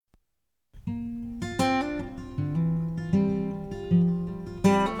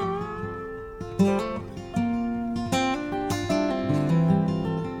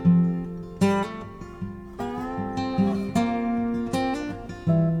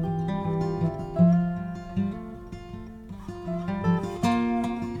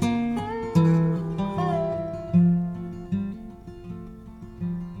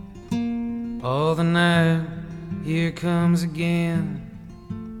comes again.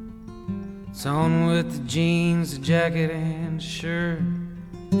 It's on with the jeans, the jacket, and the shirt.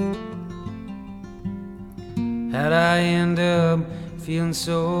 How'd I end up feeling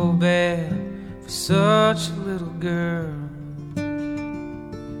so bad for such a little girl?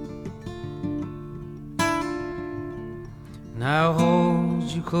 And I'll hold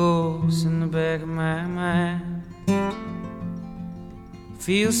you close in the back of my mind.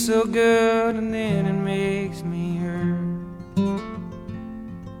 Feels so good and then it makes me hurt.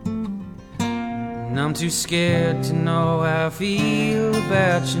 And I'm too scared to know how I feel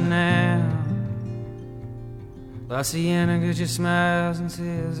about you now. La Cienega just smiles and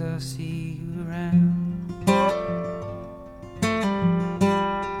says, I'll see you around.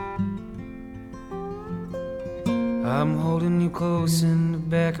 I'm holding you close in the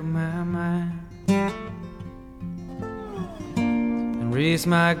back of my mind. And raise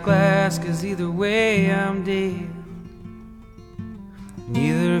my glass, 'cause either way I'm dead.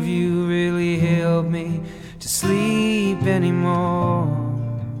 Neither of you really helped me to sleep anymore.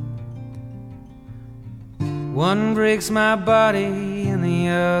 One breaks my body and the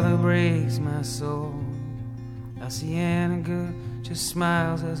other breaks my soul. La Cienega just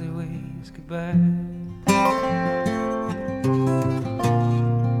smiles as he waves goodbye.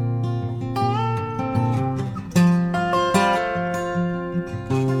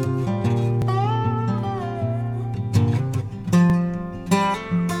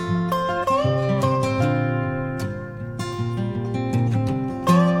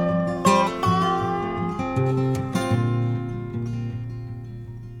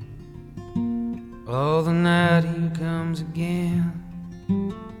 Oh, the night here comes again.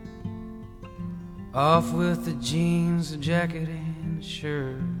 Off with the jeans, the jacket, and the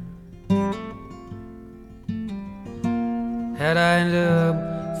shirt. How'd I end up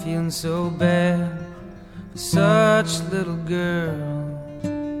feeling so bad for such a little girl?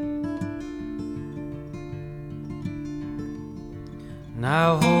 And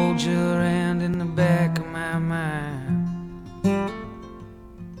I'll hold your hand in the back of my mind.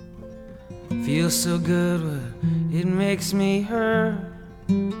 Feels so good, but it makes me hurt.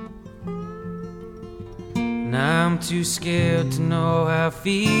 And I'm too scared to know how I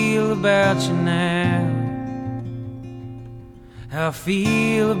feel about you now. How I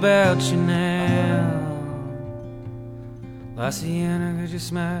feel about you now. La Cienega just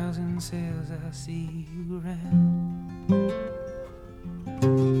smiles and says, I'll see you around.